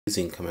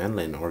Using command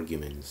line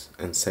arguments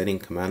and setting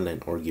command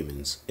line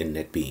arguments in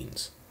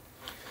NetBeans.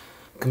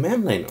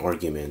 Command line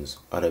arguments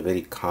are a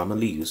very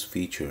commonly used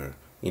feature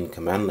in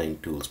command line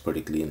tools,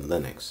 particularly in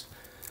Linux.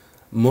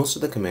 Most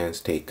of the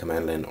commands take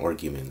command line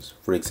arguments.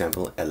 For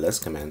example, ls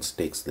commands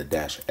takes the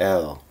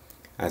 -l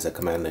as a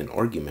command line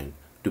argument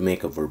to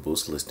make a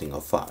verbose listing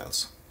of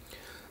files.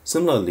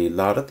 Similarly, a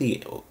lot of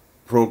the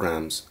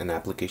programs and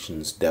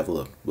applications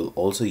developed will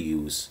also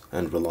use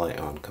and rely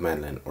on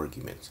command line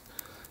arguments.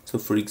 So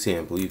for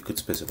example, you could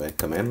specify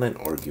command line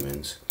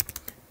arguments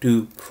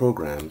to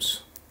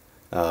programs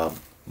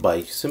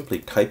by simply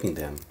typing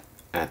them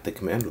at the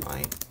command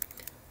line.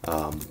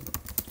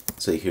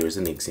 So here's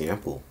an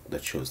example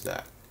that shows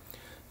that.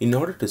 In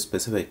order to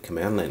specify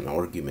command line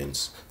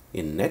arguments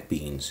in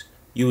NetBeans,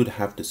 you would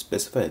have to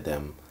specify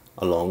them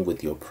along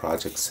with your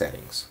project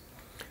settings.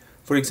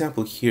 For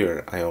example,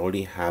 here I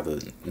already have a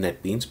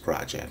NetBeans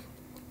project.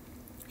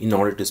 In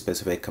order to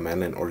specify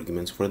command line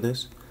arguments for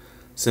this,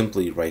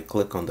 simply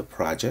right-click on the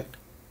project,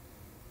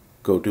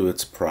 go to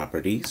its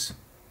properties.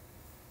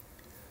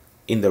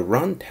 In the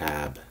Run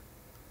tab,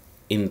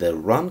 in the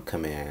Run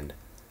command,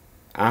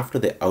 after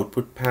the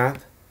output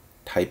path,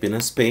 type in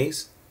a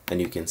space, and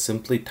you can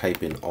simply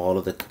type in all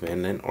of the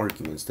command line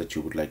arguments that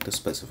you would like to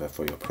specify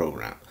for your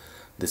program.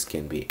 This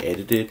can be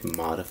edited,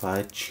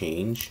 modified,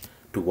 changed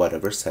to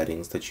whatever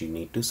settings that you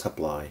need to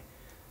supply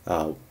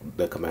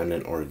the command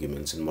line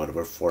arguments in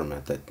whatever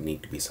format that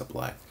need to be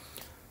supplied.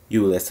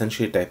 You will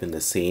essentially type in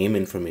the same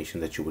information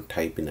that you would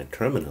type in a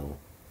terminal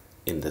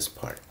in this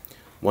part.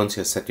 Once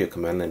you set your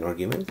command line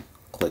argument,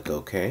 click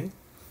OK,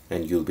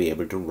 and you'll be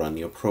able to run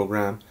your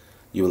program.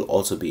 You will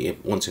also be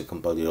able, once you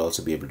compile, you'll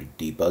also be able to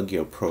debug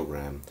your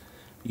program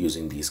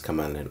using these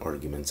command line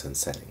arguments and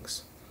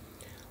settings.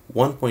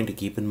 One point to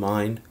keep in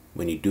mind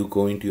when you do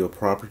go into your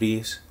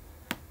properties,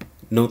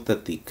 note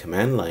that the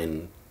command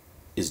line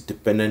is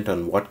dependent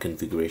on what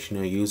configuration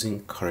you're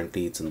using.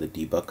 Currently it's in the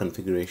debug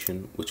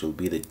configuration, which will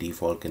be the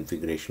default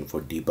configuration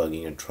for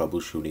debugging and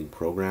troubleshooting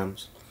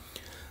programs.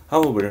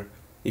 However,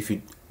 if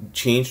you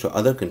change to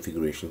other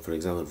configuration, for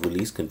example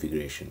release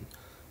configuration,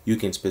 you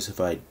can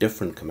specify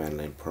different command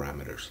line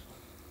parameters.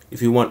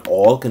 If you want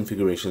all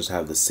configurations to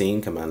have the same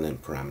command line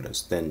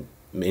parameters, then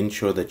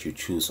ensure that you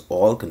choose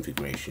all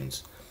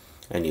configurations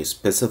and you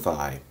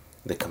specify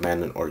the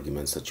command line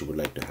arguments that you would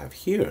like to have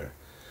here.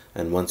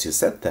 And once you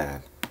set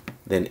that,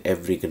 then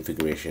every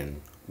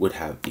configuration would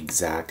have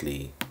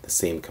exactly the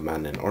same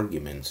command line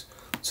arguments,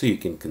 so you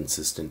can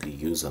consistently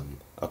use them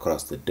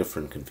across the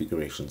different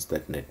configurations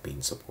that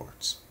NetBeans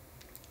supports.